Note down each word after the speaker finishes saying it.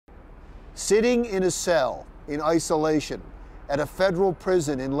Sitting in a cell in isolation at a federal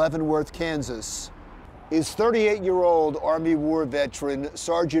prison in Leavenworth, Kansas, is 38-year-old Army War veteran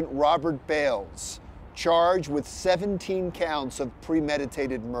Sergeant Robert Bales, charged with 17 counts of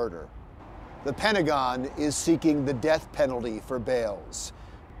premeditated murder. The Pentagon is seeking the death penalty for Bales.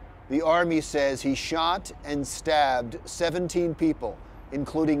 The Army says he shot and stabbed 17 people,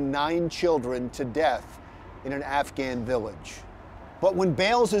 including 9 children, to death in an Afghan village. But when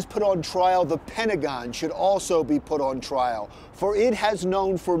Bales is put on trial, the Pentagon should also be put on trial, for it has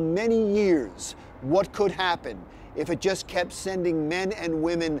known for many years what could happen if it just kept sending men and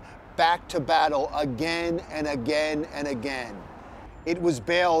women back to battle again and again and again. It was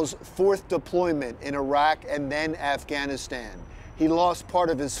Bales' 4th deployment in Iraq and then Afghanistan. He lost part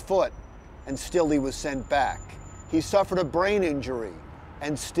of his foot, and still he was sent back. He suffered a brain injury,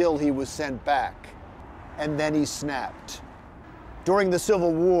 and still he was sent back. And then he snapped. During the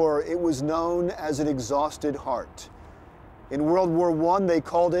Civil War, it was known as an exhausted heart. In World War I, they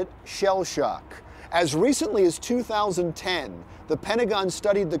called it shell shock. As recently as 2010, the Pentagon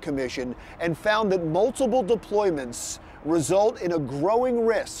studied the commission and found that multiple deployments result in a growing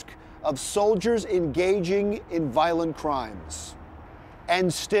risk of soldiers engaging in violent crimes.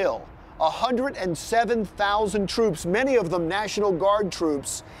 And still, 107,000 troops, many of them National Guard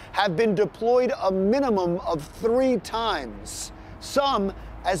troops, have been deployed a minimum of 3 times, some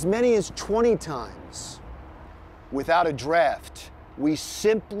as many as 20 times. Without a draft, we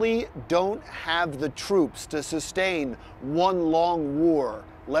simply don't have the troops to sustain one long war,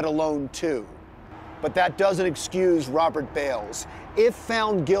 let alone 2. But that doesn't excuse Robert Bales. If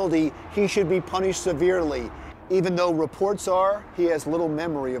found guilty, he should be punished severely, even though reports are he has little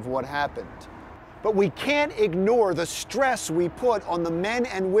memory of what happened. But we can't ignore the stress we put on the men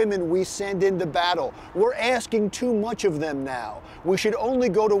and women we send into battle. We're asking too much of them now. We should only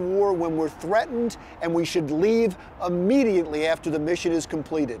go to war when we're threatened, and we should leave immediately after the mission is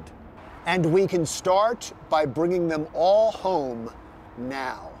completed. And we can start by bringing them all home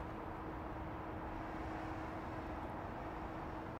now.